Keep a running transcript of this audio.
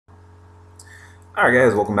Alright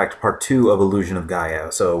guys, welcome back to part 2 of Illusion of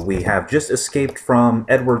Gaia. So we have just escaped from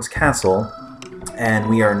Edward's castle, and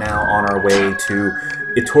we are now on our way to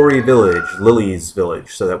Itori Village, Lily's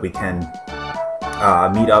village, so that we can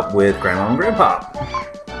meet up with Grandma and Grandpa.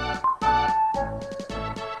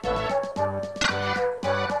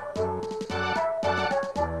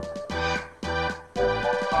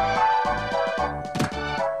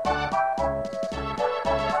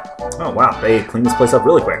 Oh wow, they cleaned this place up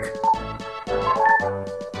really quick.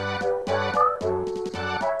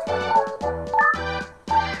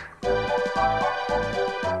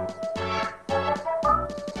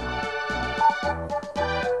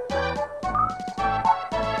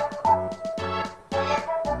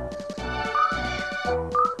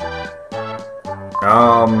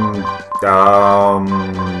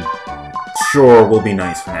 Sure, we'll be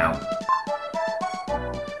nice for now.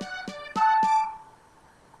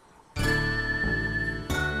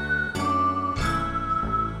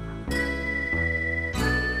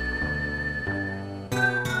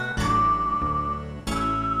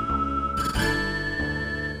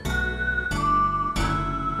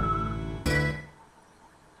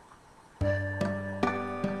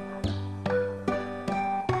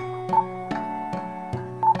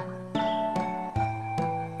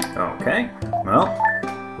 Okay, well,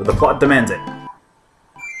 the plot demands it.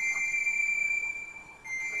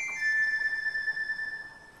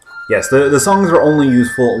 Yes, the songs are only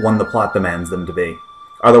useful when the plot demands them to be.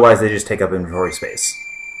 Otherwise, they just take up inventory space.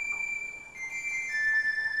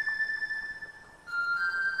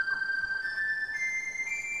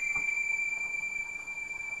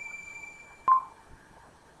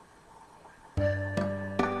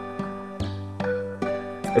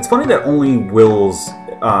 It's funny that only Will's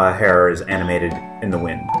hair is animated in the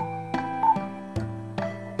wind.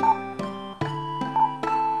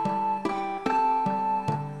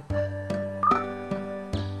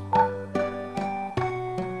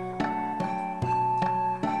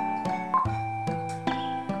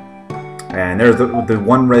 And there's the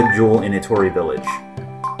one red jewel in Itori Village.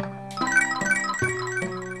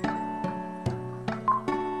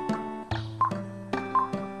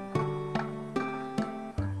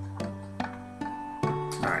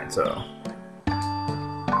 Alright, so...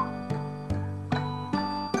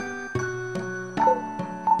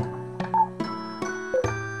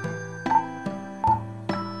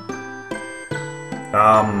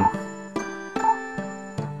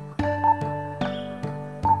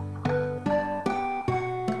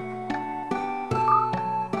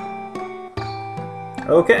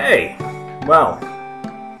 Okay, well,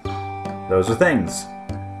 those are things.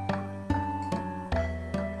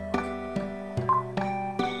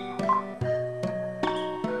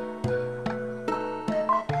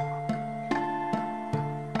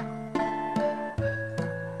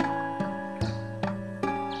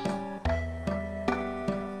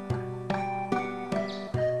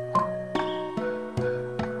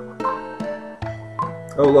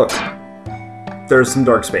 Oh look, there's some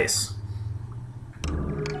dark space.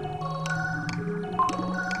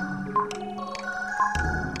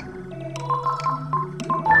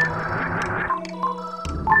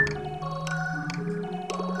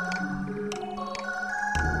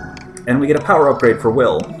 And we get a power upgrade for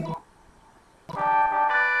Will.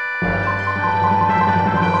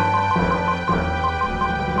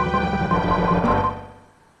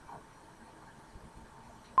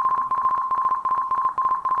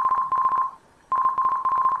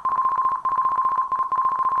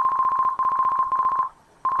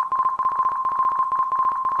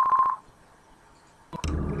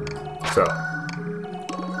 So...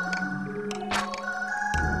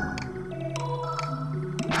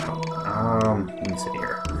 let me see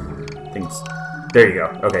here. There you go.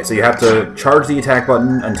 Okay, so you have to charge the attack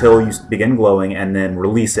button until you begin glowing, and then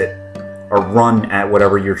release it, or run at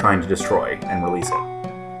whatever you're trying to destroy, and release it.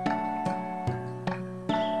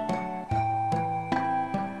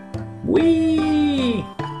 Whee!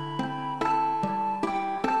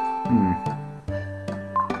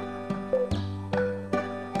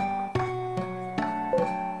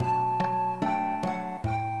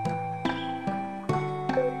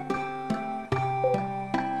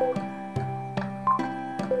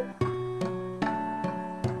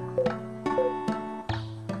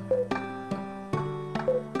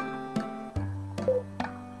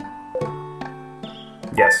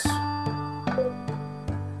 Yes.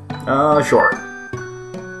 Sure.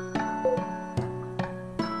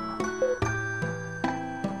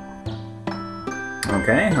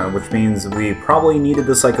 Okay, which means we probably needed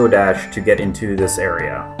the Psycho Dash to get into this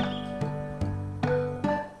area.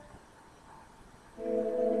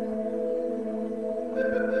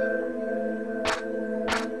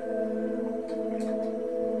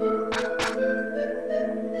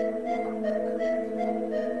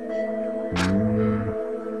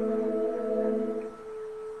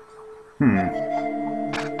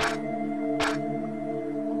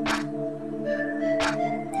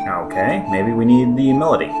 Okay, maybe we need the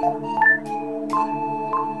melody.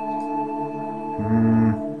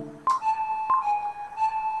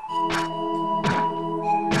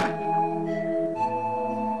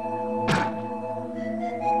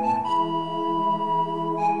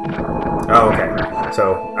 Oh, okay.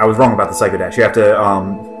 So I was wrong about the Psycho Dash. You have to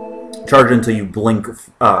charge it until you blink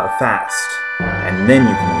fast, and then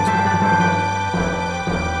you can use it.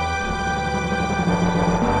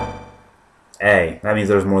 Hey, that means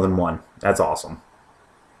there's more than one. That's awesome.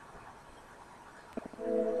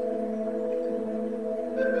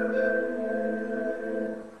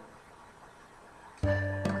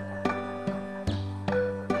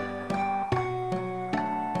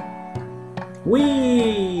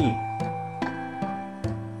 Whee!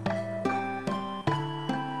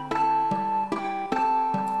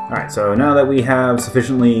 Alright, so now that we have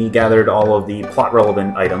sufficiently gathered all of the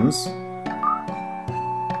plot-relevant items,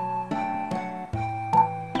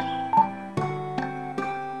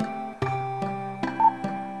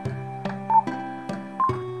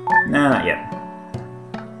 nah, not yet.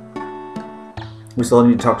 We still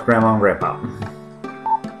need to talk to Grandma and Grandpa.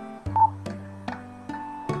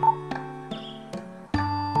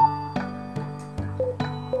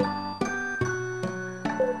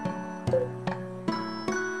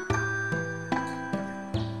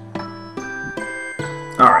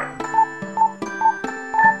 Alright.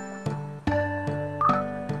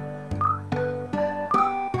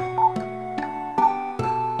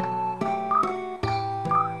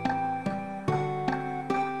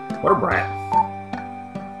 What a brat.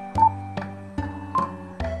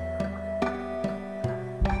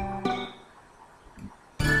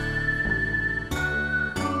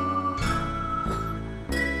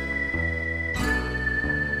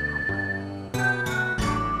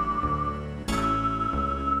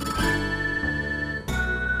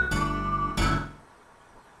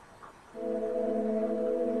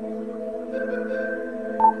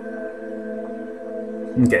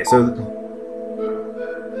 Okay, so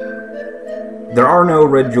there are no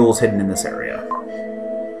red jewels hidden in this area.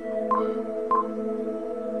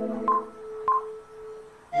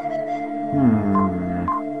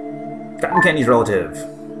 Cotton Candy's relative.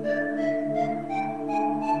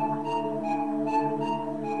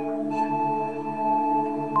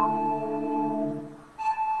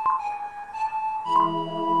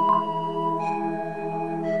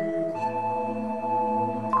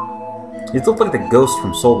 It looked like the ghost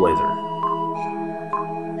from Soul Blazer.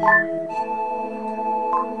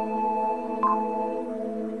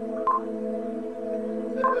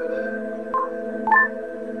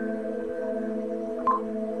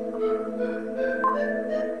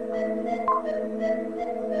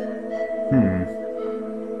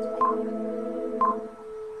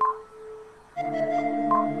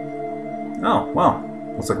 Oh,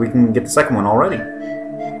 well. Looks like we can get the second one already.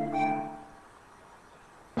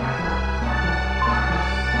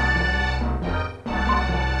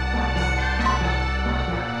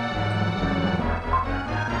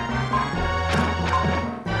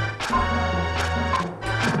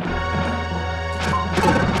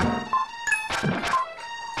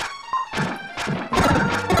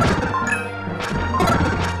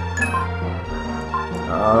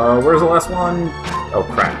 Where's the last one? Oh,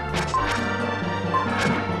 crap.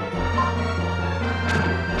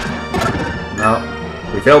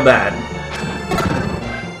 No, we failed that.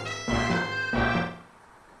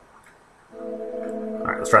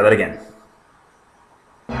 Alright, let's try that again.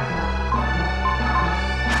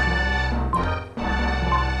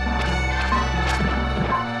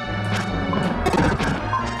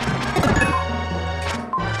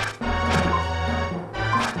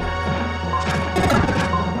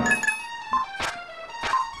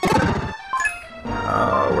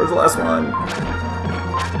 Where's the last one?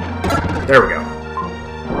 There we go.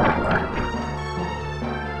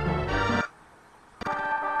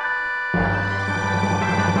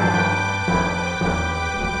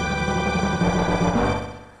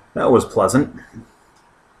 That was pleasant.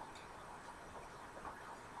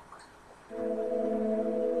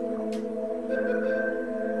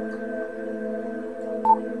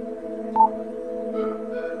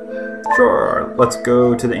 Sure, let's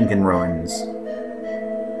go to the Incan ruins.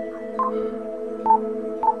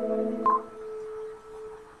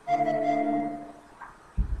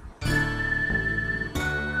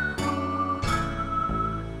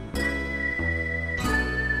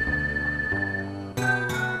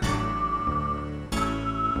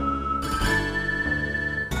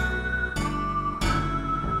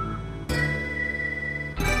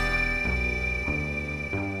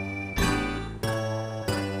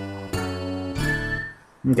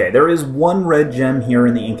 Okay, there is one red gem here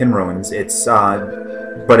in the Incan ruins. It's,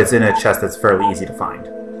 but it's in a chest that's fairly easy to find.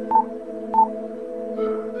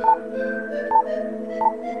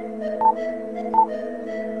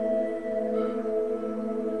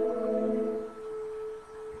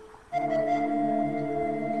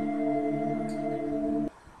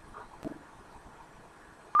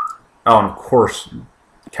 Oh, and of course,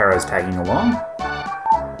 Kara's tagging along.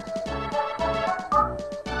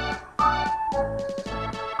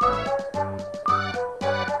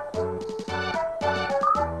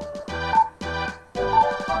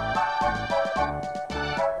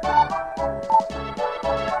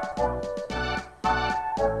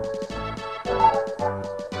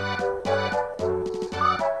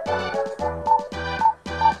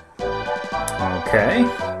 Okay.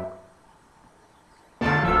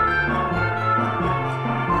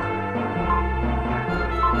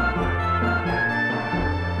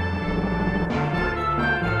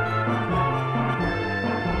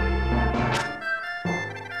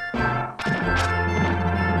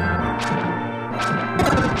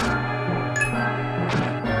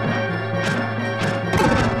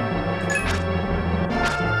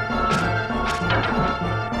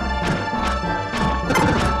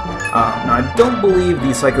 Now, I don't believe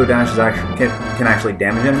the Psycho Dash is actually can actually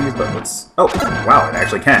damage enemies, but let's... Oh, wow, it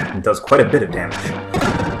actually can. It does quite a bit of damage.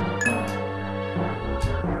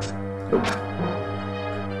 Oh.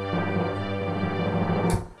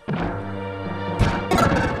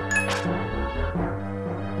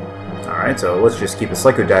 Alright, so let's just keep the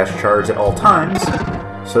Psycho Dash charged at all times,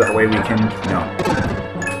 so that way we can, you know,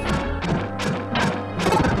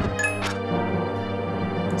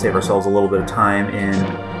 save ourselves a little bit of time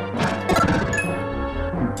in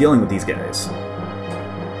dealing with these guys.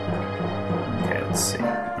 Okay, let's see.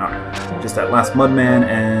 Alright, just that last Mudman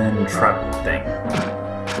and trap thing.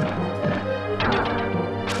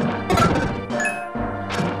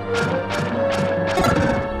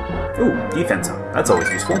 Ooh, defense up. That's always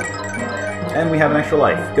useful. And we have an extra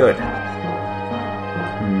life. Good.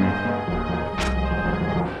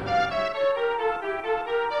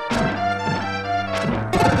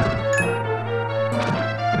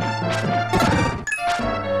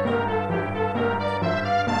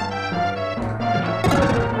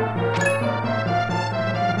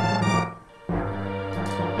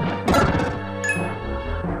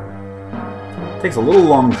 Takes a little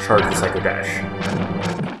long to charge the Psycho Dash.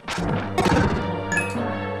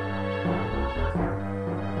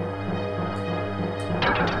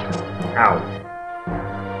 Ow.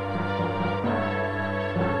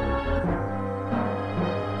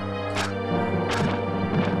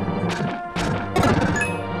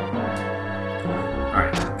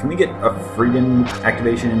 Alright, can we get a freedom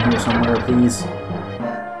activation in here somewhere, please?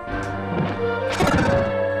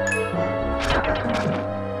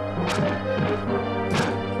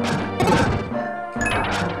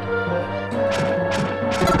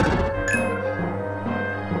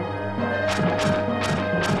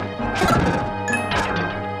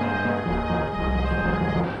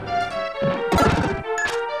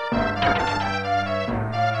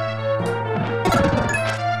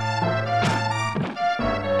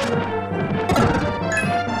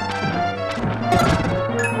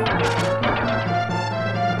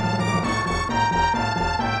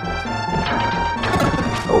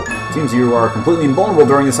 Seems you are completely invulnerable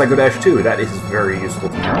during the Psycho Dash too. That is very useful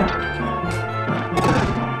to know.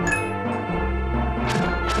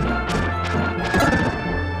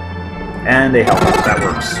 And a health. That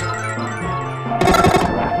works.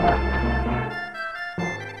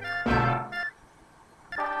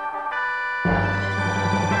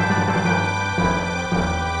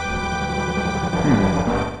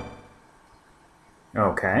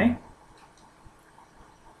 Okay.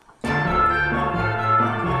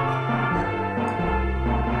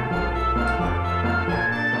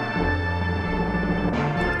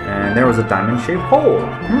 And there was a diamond-shaped hole.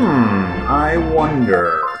 I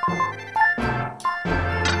wonder...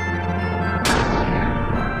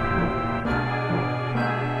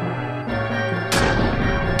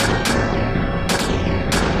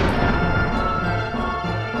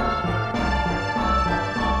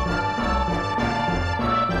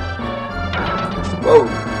 Whoa!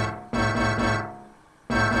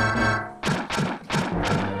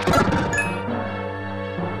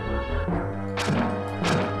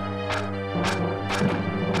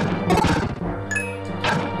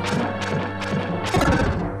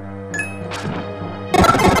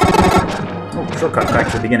 Shortcut back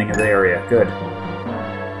to the beginning of the area. Good.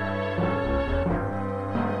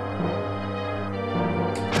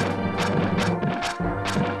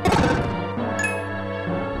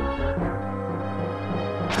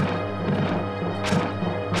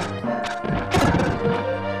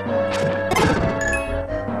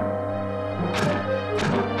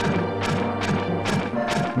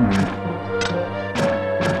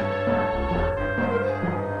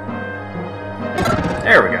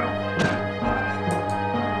 There we go.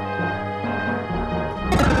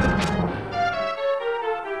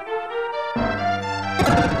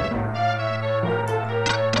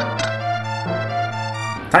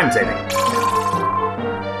 Time saving.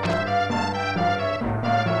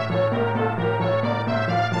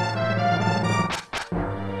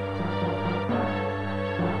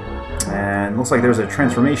 And looks like there's a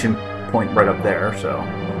transformation point right up there, so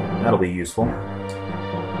that'll be useful.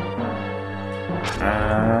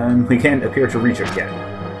 And we can't appear to reach it yet.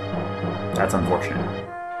 That's unfortunate.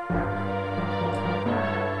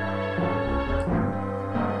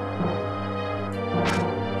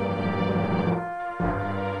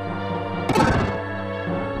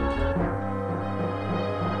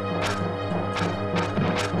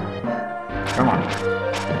 Come on.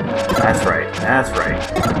 That's right. That's right.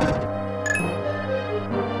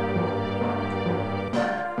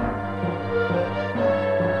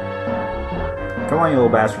 Come on, you little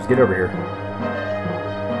bastards. Get over here.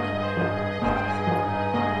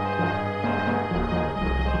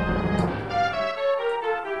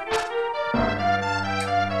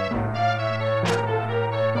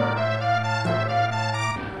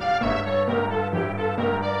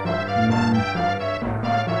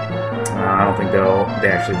 I don't think they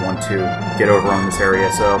actually want to get over on this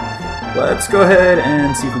area, so let's go ahead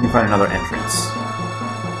and see if we can find another entrance.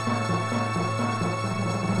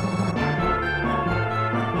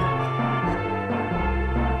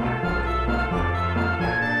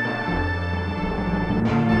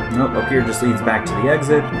 Nope, up here just leads back to the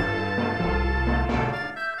exit.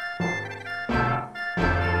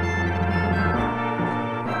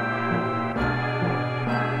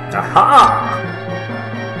 Aha!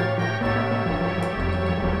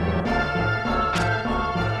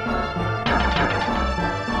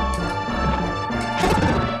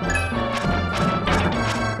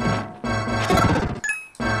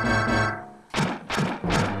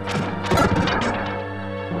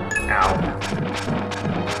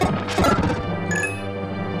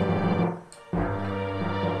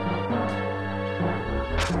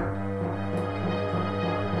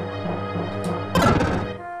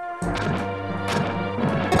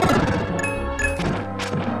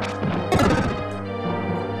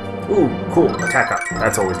 Ooh, cool. Attack up.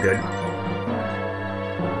 That's always good.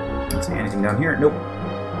 Don't see anything down here. Nope.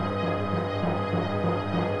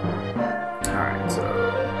 Alright, so...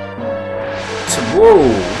 Whoa!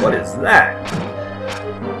 What is that?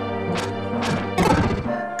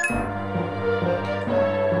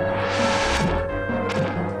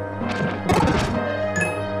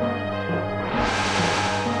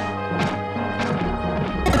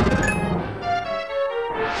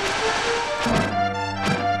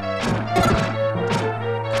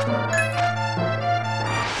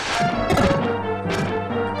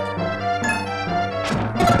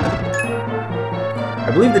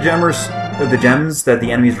 I believe the gems that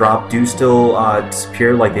the enemies drop do still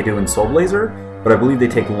disappear like they do in Soul Blazer, but I believe they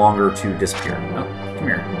take longer to disappear. Oh, come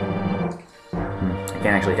here. I can't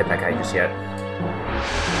actually hit that guy just yet.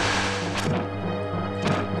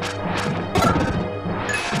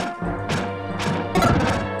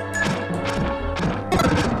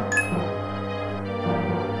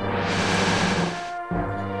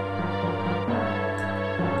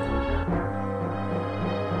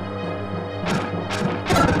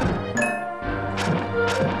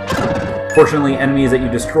 Fortunately, enemies that you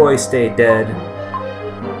destroy stay dead.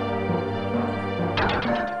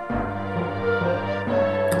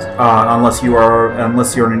 Unless you're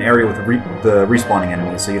in an area with the respawning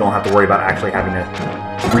enemies, so you don't have to worry about actually having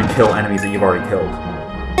to re-kill enemies that you've already killed.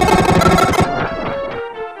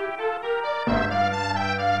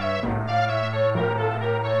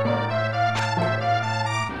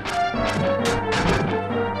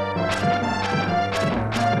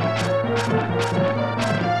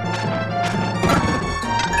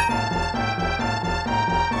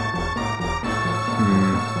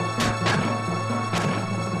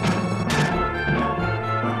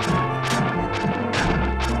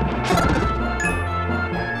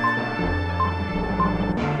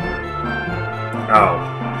 Oh.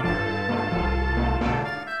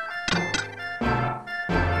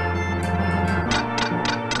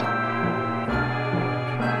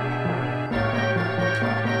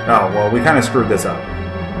 Oh, well, we kind of screwed this up.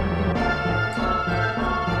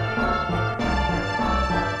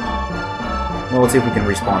 Well, let's see if we can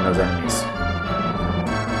respawn those enemies.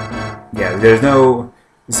 Yeah, there's no...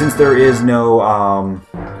 Since there is no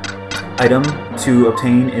item to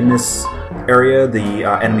obtain in this area, the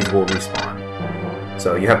enemies will respawn.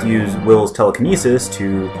 So you have to use Will's telekinesis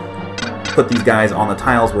to put these guys on the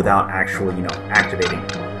tiles without actually, activating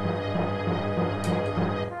them.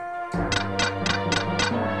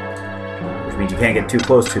 means you can't get too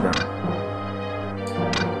close to them.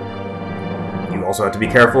 You also have to be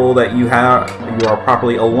careful that you are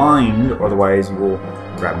properly aligned, otherwise you will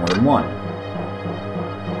grab more than one.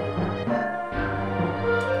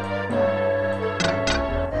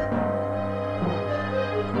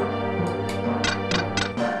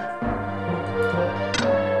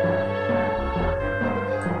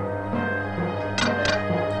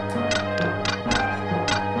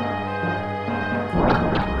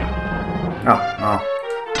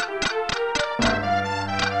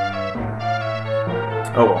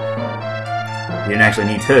 Oh well. You didn't actually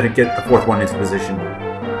need to get the fourth one into position.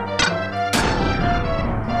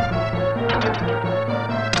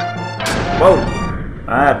 Whoa!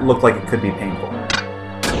 That looked like it could be painful.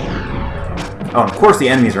 Oh, and of course the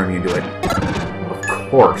enemies are immune to it. Of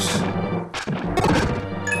course.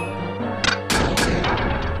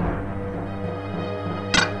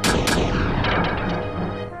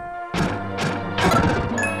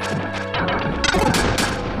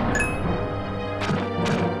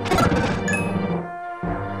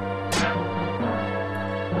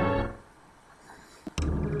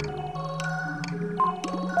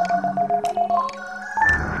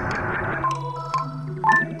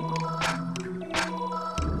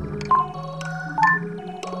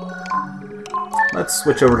 Let's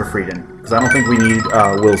switch over to Frieden, because I don't think we need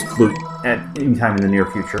Will's flute at any time in the near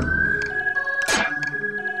future.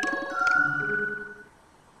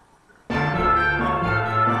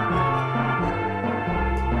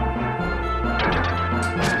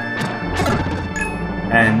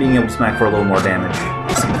 And being able to smack for a little more damage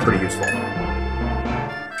seems pretty useful.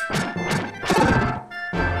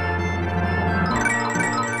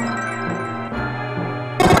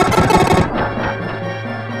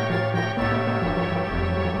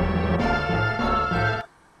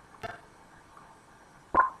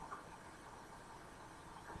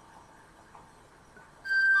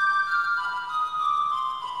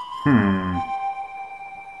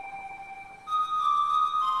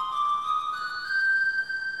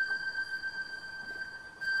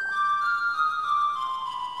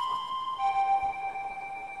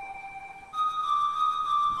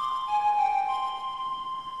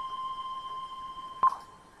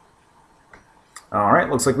 Alright,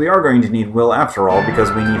 looks like we are going to need Will after all,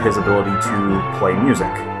 because we need his ability to play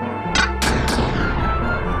music.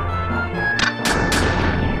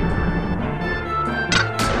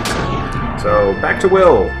 So, back to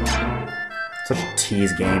Will. Such a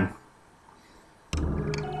tease game.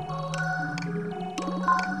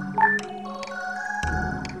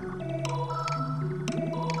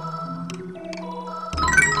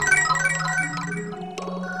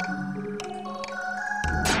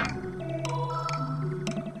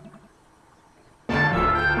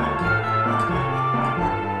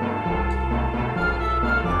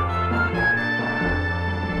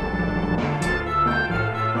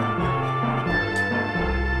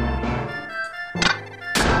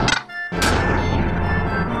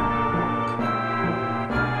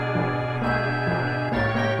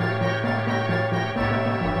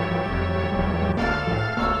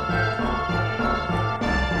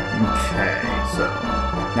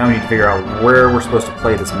 Now we need to figure out where we're supposed to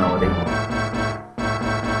play this melody.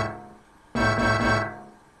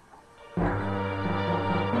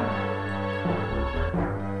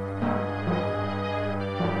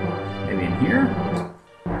 Maybe in here?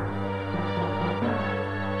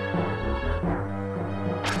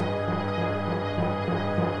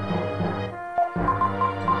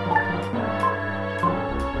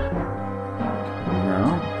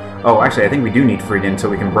 No. Oh, actually, I think we do need Frieden so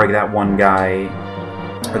we can break that one guy,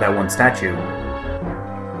 or that one statue.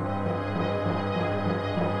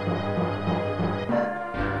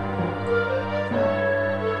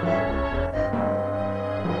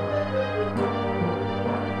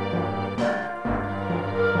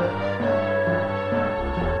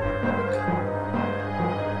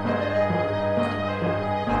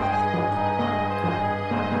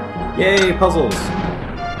 Yay, puzzles!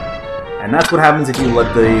 And that's what happens if you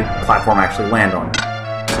let the platform actually land on it.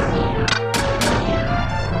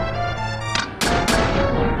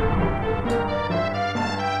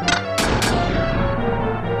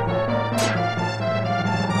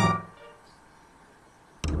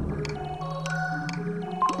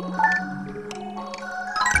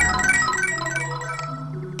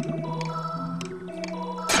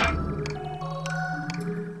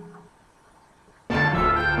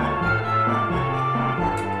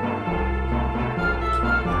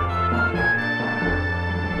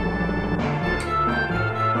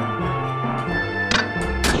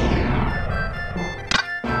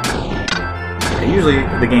 Usually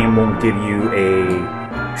the game won't give you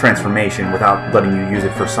a transformation without letting you use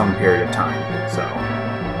it for some period of time. So.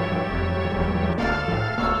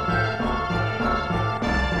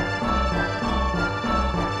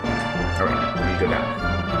 Alright, we need to go down.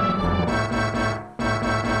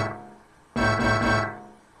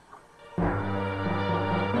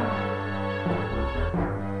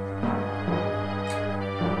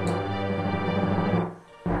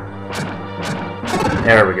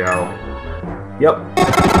 There we go. Yep.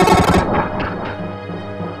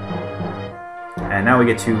 And now we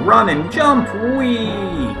get to run and jump.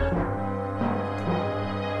 Whee!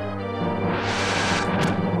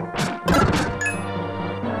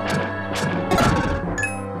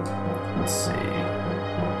 Let's see.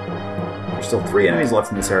 There's still 3 enemies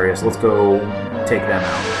left in this area, so let's go take them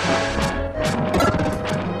out.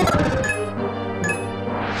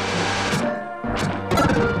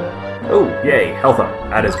 Oh, yay, health up.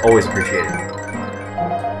 That is always appreciated.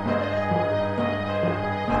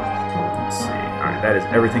 Let's see. Alright, that is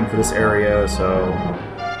everything for this area, so...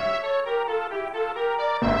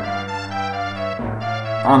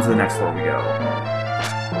 on to the next floor we go.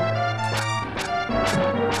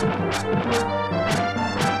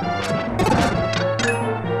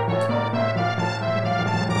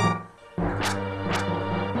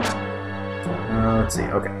 Let's see,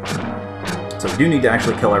 okay. So we do need to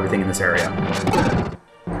actually kill everything in this area.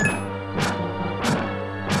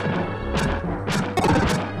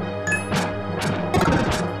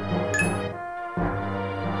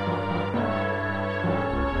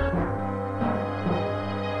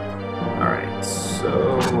 Alright, so...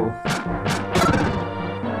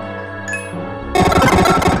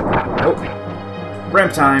 nope.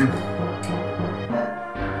 Ramp time!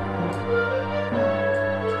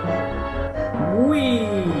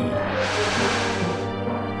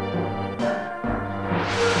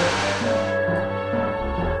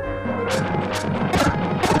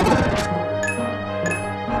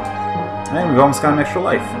 And we've almost got an extra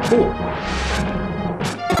life. Cool.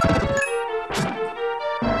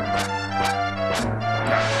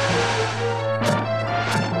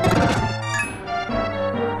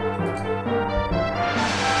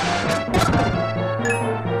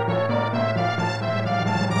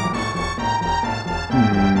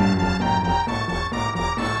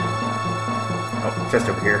 Oh, chest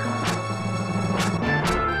over here.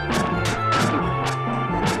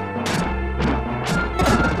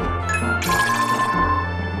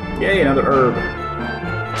 Yay, another herb.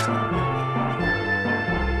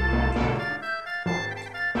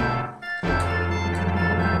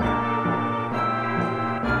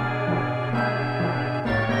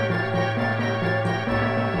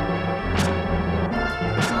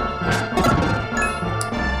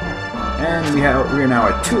 And we are now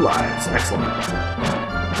at 2 lives. Excellent.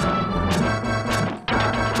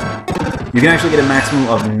 You can actually get a maximum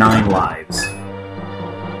of 9 lives.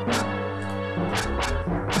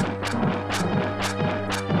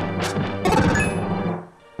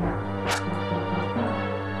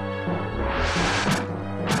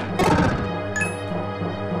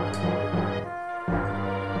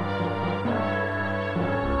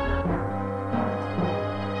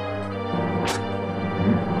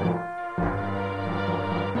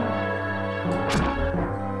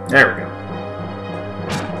 There we go.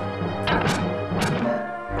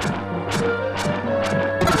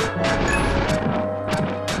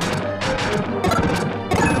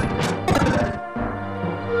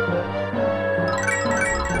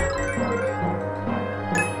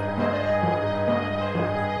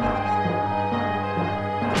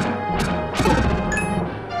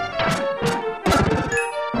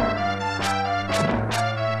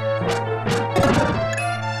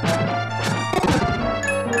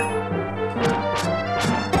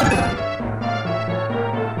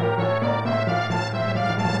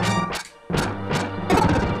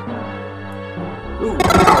 Ooh,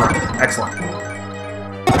 power. Excellent.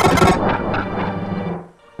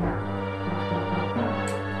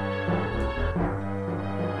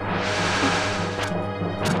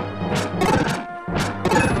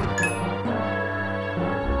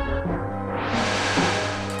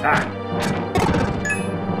 Ah.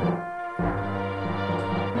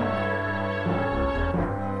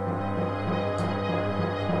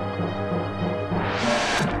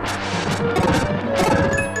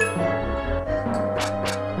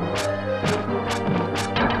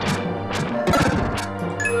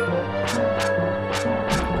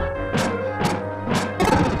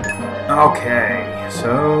 Okay,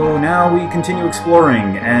 so now we continue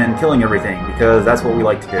exploring and killing everything, because that's what we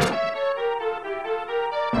like to do.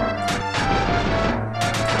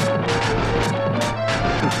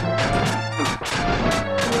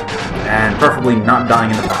 And preferably not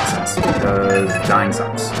dying in the process, because dying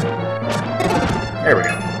sucks. There we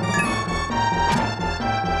go.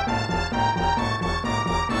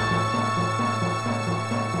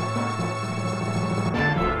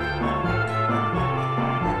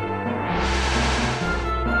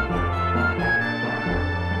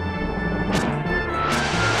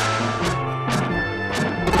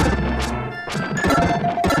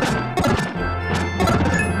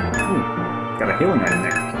 Got a healing item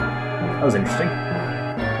there. That was interesting.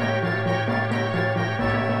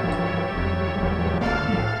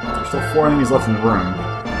 There's still 4 enemies left in the room.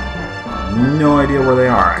 No idea where they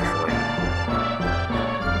are, actually.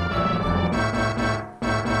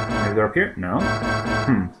 Maybe they're up here? No?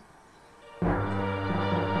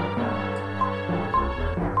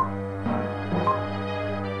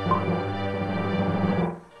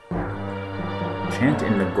 Chant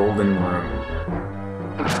in the Golden Room.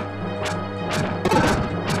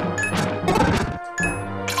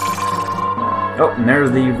 Oh, and there's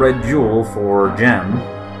the red jewel for Gem.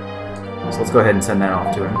 So let's go ahead and send that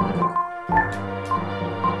off to him.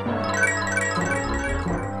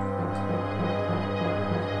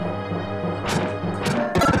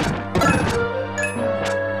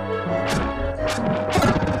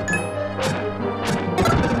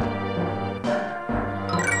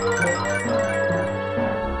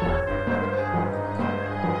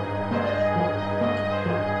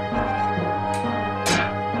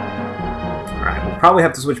 Probably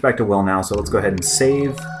have to switch back to Will now, so let's go ahead and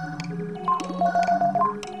save.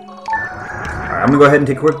 Alright, I'm going to go ahead and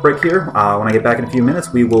take a quick break here. When I get back in a few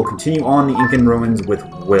minutes, we will continue on the Incan Ruins with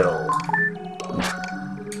Will.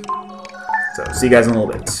 So, see you guys in a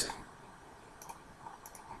little bit.